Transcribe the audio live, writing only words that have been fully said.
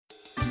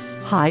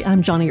Hi,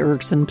 I'm Johnny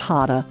Erikson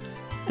Tada,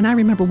 and I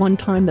remember one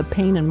time the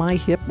pain in my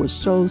hip was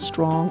so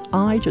strong,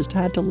 I just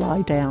had to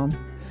lie down.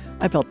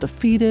 I felt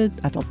defeated,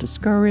 I felt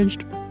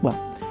discouraged. Well,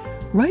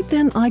 right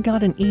then I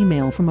got an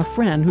email from a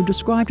friend who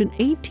described an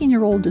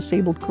 18-year-old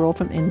disabled girl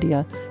from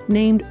India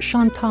named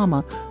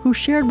Shantama, who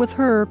shared with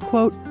her,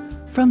 quote,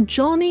 "From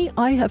Johnny,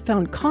 I have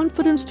found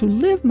confidence to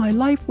live my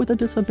life with a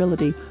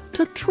disability,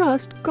 to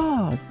trust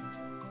God."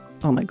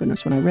 Oh my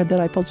goodness, when I read that,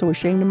 I felt so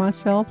ashamed of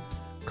myself,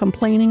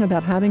 complaining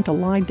about having to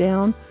lie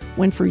down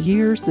when for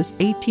years this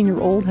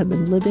 18-year-old had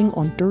been living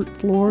on dirt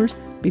floors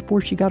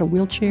before she got a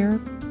wheelchair.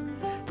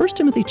 1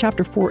 Timothy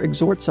chapter 4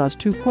 exhorts us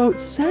to, quote,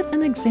 "set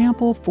an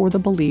example for the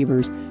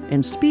believers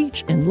in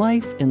speech, in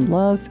life, in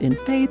love, in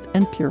faith,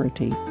 and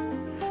purity."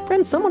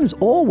 Friends, someone is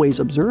always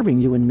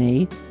observing you and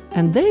me,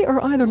 and they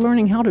are either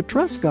learning how to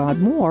trust God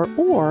more,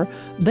 or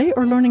they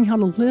are learning how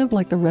to live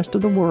like the rest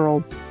of the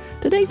world.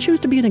 Today, choose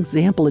to be an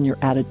example in your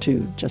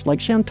attitude, just like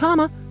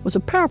Shantama was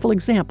a powerful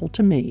example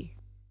to me.